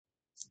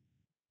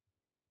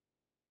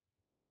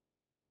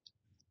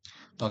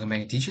Welcome back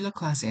to digital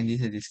class, and this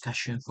is a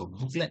discussion for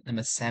booklet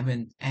number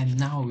 7, and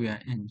now we are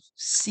in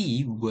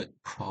C word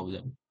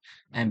problem.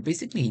 And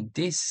basically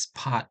this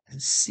part,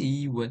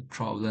 C word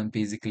problem,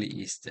 basically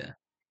is the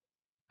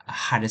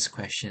hardest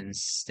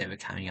questions that were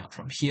coming out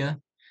from here.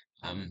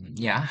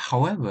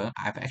 However,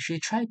 I've actually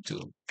tried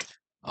to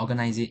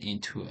organize it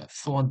into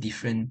 4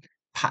 different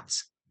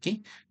parts,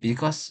 okay?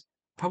 Because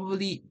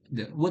probably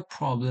the word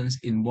problems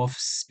involve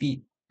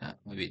speed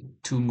with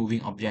 2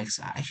 moving objects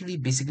are actually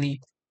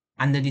basically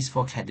under these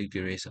 4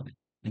 categories of it,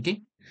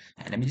 okay?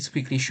 And let me just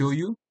quickly show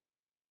you.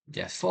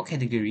 There are 4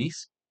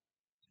 categories.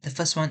 The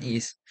first one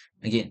is,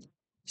 again,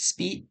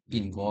 speed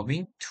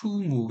involving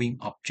 2 moving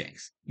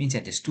objects. Means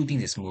that there's 2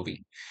 things that's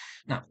moving.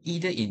 Now,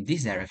 either in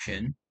this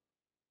direction,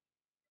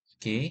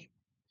 okay?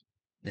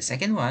 The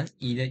second one,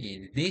 either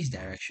in this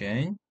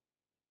direction,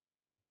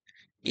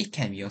 it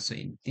can be also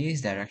in this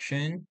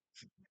direction,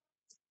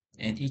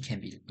 and it can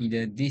be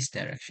either this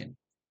direction.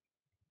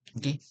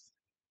 Okay,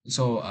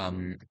 so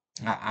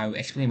I will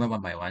explain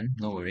one by one,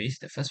 no worries.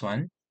 The first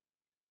one,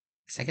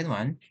 second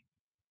one,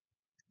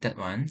 third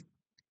one,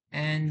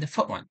 and the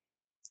fourth one.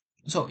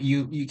 So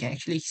you can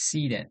actually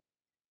see that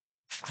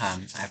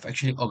I've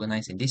actually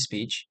organized in this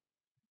page.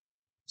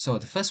 So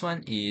the first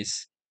one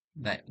is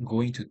like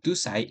going to 2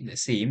 sides the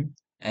same,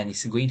 and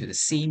it's going to the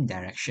same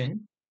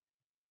direction.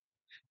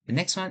 The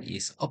next one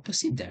is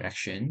opposite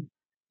direction,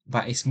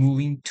 but it's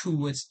moving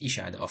towards each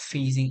other or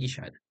facing each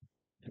other.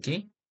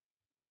 Okay,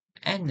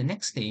 and the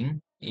next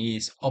thing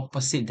is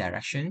opposite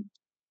direction.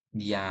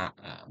 They are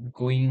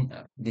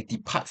they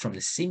depart from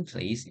the same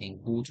place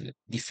and go to a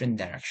different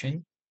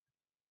direction.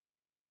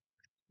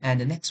 And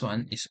the next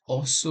one is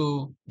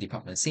also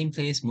depart from the same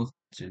place, move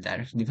to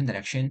the different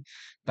direction.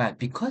 But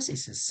because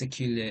it's a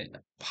circular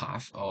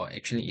path, or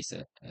actually it's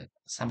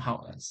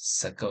somehow a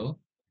circle,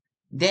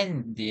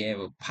 then they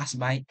will pass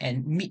by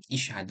and meet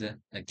each other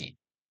again.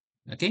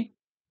 Okay?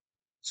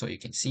 So you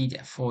can see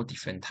there are 4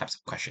 different types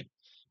of question.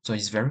 So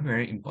it's very,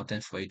 very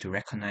important for you to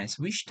recognize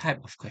which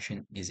type of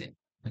question is it.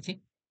 Okay.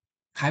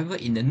 However,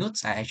 in the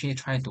notes, I actually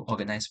try to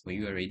organize for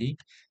you already.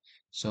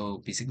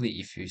 So basically,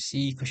 if you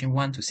see question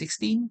 1 to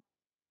 16,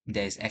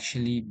 there's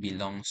actually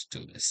belongs to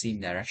the same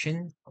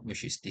direction,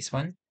 which is this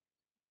one.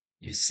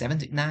 If it's 7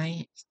 to 9,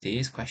 it's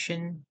this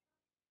question.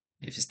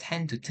 If it's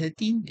 10 to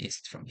 13,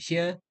 it's from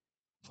here.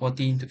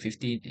 14 to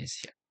 15 is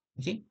here.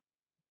 Okay.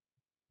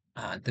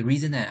 The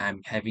reason that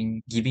I'm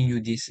giving you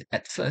this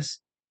at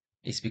first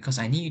is because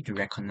I need you to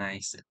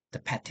recognize the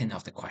pattern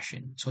of the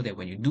question so that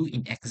when you do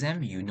in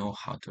exam, you know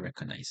how to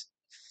recognize.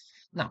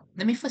 Now,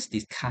 let me first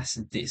discuss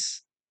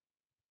this.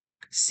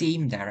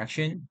 Same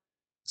direction,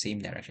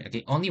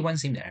 okay? Only one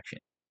same direction.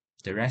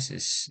 The rest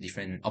is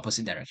different,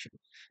 opposite direction.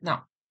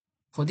 Now,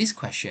 for this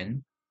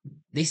question,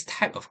 this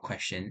type of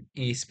question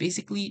is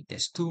basically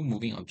there's 2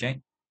 moving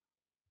objects,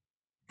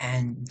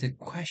 and the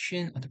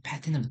question or the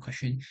pattern of the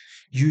question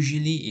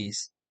usually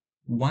is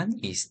one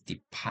is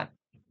depart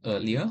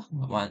earlier,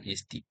 one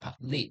is depart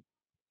late.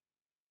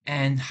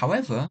 And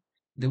however,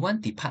 the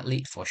one depart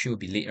late for sure will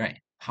be late, right?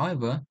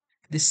 However,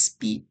 the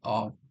speed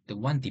of the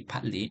one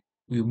depart late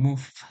will move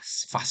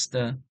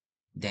faster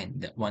than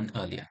the one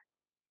earlier.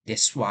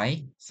 That's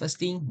why, first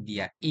thing, they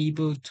are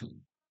able to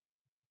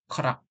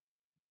cut up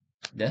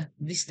the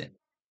distance.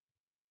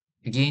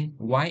 Again,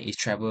 Y is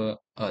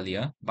travel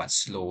earlier but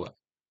slower.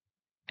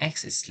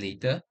 X is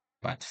later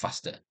but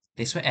faster.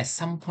 That's why at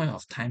some point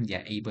of time they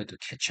are able to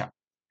catch up.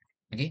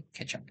 Okay,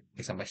 catch up. For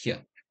example,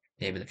 here,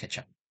 they're able to catch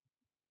up.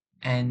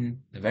 And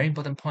the very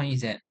important point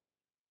is that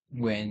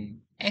when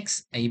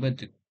X are able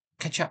to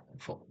catch up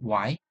for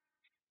Y,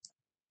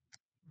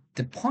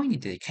 the point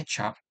that they catch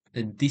up,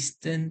 the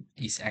distance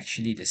is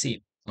actually the same.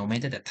 No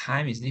matter the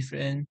time is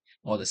different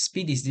or the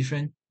speed is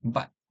different,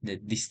 but the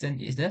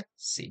distance is the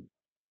same.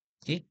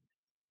 Okay,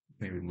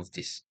 let me remove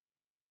this.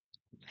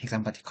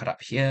 Example, they cut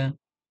up here.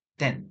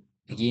 Then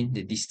again,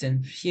 the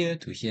distance here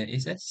to here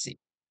is the same.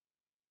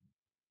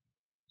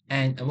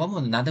 And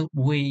another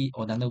way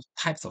or another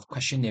types of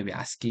question that we're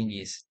asking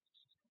is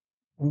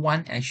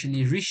one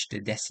actually reached the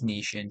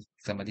destination.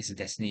 For example, this is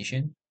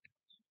destination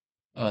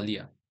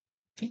earlier.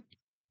 Okay,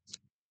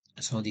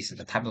 so this is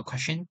the type of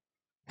question.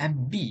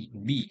 And B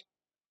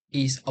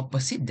is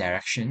opposite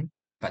direction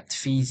but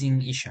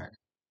facing each other.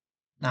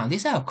 Now,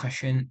 this type of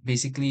question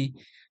basically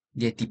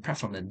they depart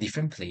from a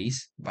different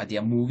place, but they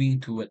are moving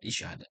toward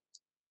each other.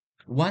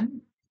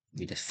 One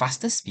with a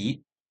faster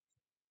speed,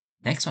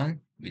 next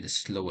one with a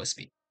slower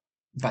speed.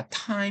 But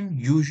time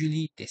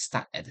usually they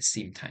start at the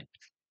same time.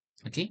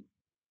 Okay?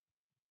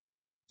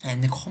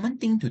 And the common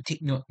thing to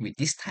take note with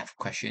this type of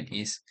question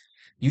is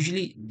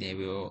usually they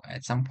will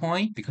at some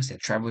point, because they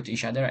travel to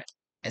each other, right,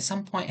 at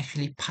some point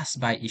actually pass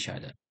by each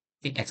other.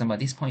 Okay, example,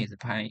 this point is the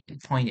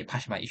point they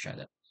pass by each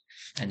other.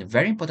 And the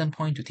very important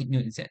point to take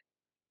note is that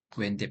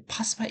when they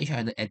pass by each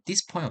other at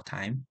this point of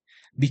time,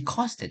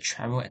 because they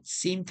travel at the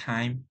same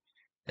time,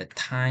 the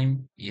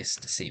time is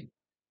the same.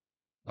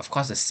 Of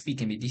course, the speed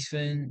can be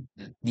different,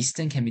 the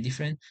distance can be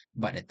different,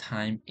 but the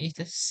time is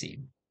the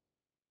same.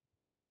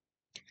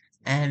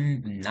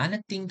 And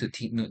another thing to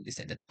take note is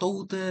that the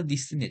total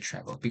distance they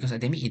travel, because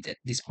let me hit at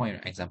this point,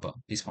 right,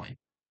 example, this point,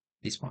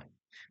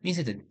 means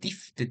that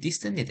the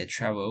distance that they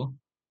travel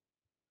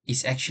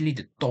is actually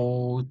the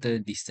total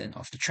distance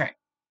of the track.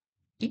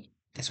 Okay,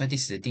 that's why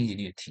this is the thing you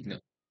need to take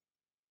note.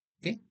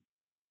 Okay,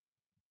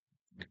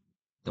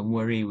 don't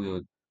worry,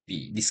 we'll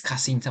be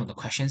discussing some of the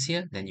questions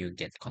here, then you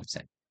get the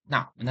concept.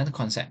 Now, another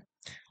concept,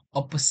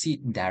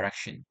 opposite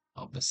direction.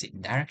 Opposite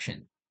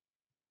direction.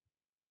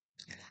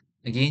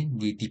 Again,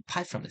 they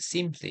depart from the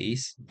same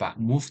place but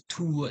move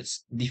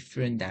towards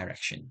different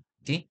direction.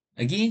 Okay,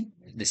 again,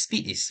 the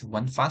speed is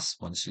one fast,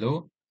 one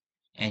slow,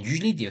 and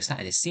usually they'll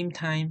start at the same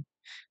time,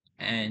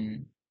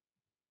 and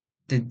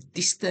the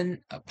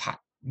distance apart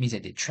means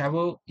that they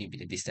travel will be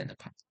the distance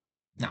apart.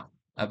 Now,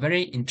 a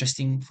very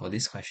interesting for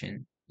this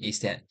question is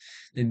that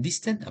the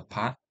distance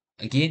apart,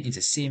 again, is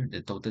the same,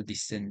 the total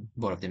distance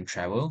both of them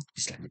travel,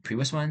 just like the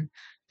previous one.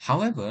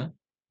 However,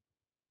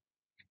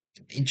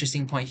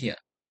 interesting point here,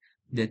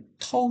 the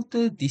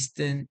total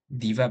distance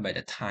divided by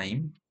the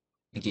time,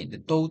 again, the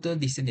total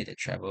distance that they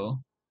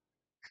travel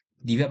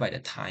divided by the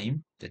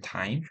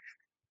time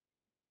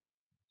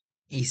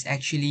is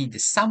actually the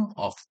sum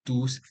of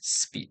two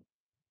speed.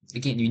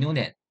 Again, you know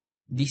that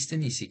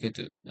distance is equal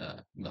to,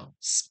 no,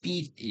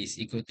 speed is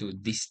equal to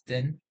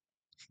distance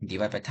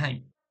divided by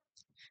time.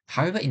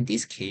 However, in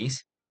this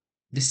case,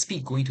 the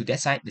speed going to that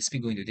side, the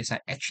speed going to this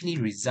side actually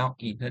result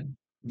in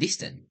a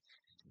distance.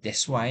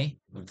 That's why,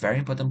 a very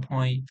important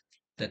point,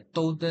 the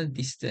total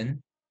distance,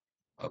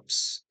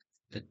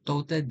 the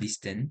total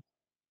distance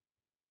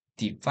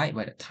divided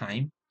by the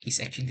time is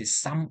actually the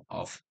sum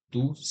of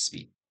two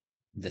speed.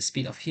 The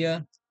speed of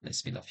here, the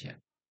speed of here.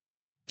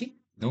 Okay,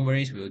 no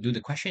worries, we'll do the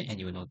question and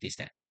you will notice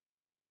that.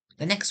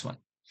 The next one,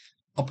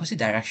 opposite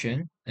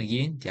direction,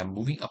 again, they are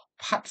moving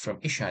apart from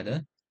each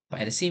other,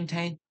 but at the same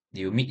time,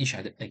 they will meet each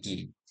other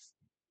again.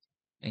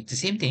 It's the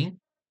same thing,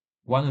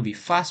 one will be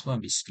fast, one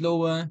will be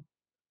slower.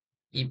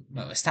 It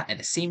will start at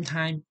the same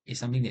time, is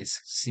something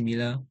that's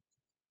similar.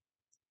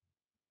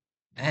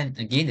 And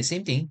again, the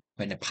same thing,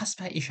 when they pass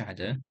by each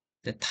other,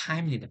 the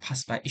time that they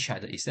pass by each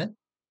other is the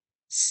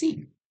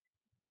same.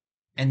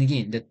 And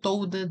again, the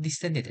total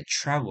distance that they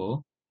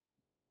travel,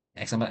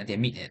 example, they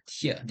meet at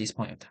here, this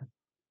point of time.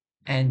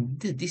 And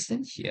the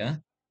distance here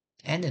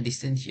and the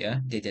distance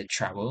here that they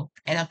travel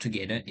add up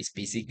together is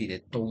basically the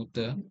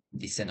total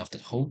distance of the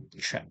whole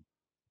track.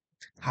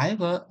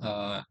 However,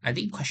 I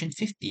think question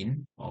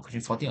 15 or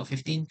question 14 or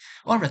 15,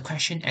 one of the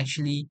question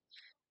actually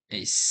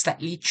is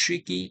slightly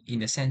tricky in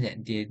the sense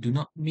that they do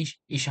not meet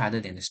each other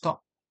then they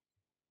stop.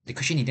 The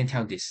question didn't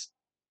tell this,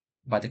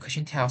 but the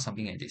question tells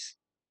something like this.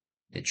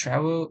 They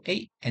travel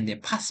 8 and they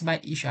pass by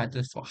each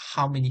other for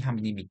how many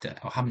meter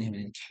or how many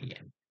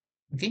km.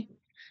 Okay?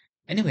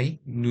 Anyway,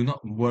 do not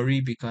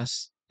worry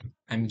because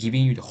I'm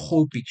giving you the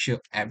whole picture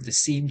at the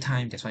same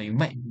time. That's why you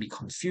might be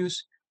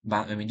confused.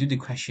 But when we do the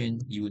question,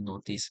 you will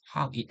notice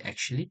how it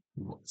actually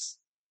works.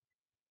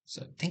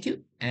 So thank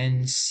you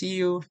and see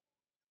you.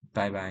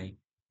 Bye bye.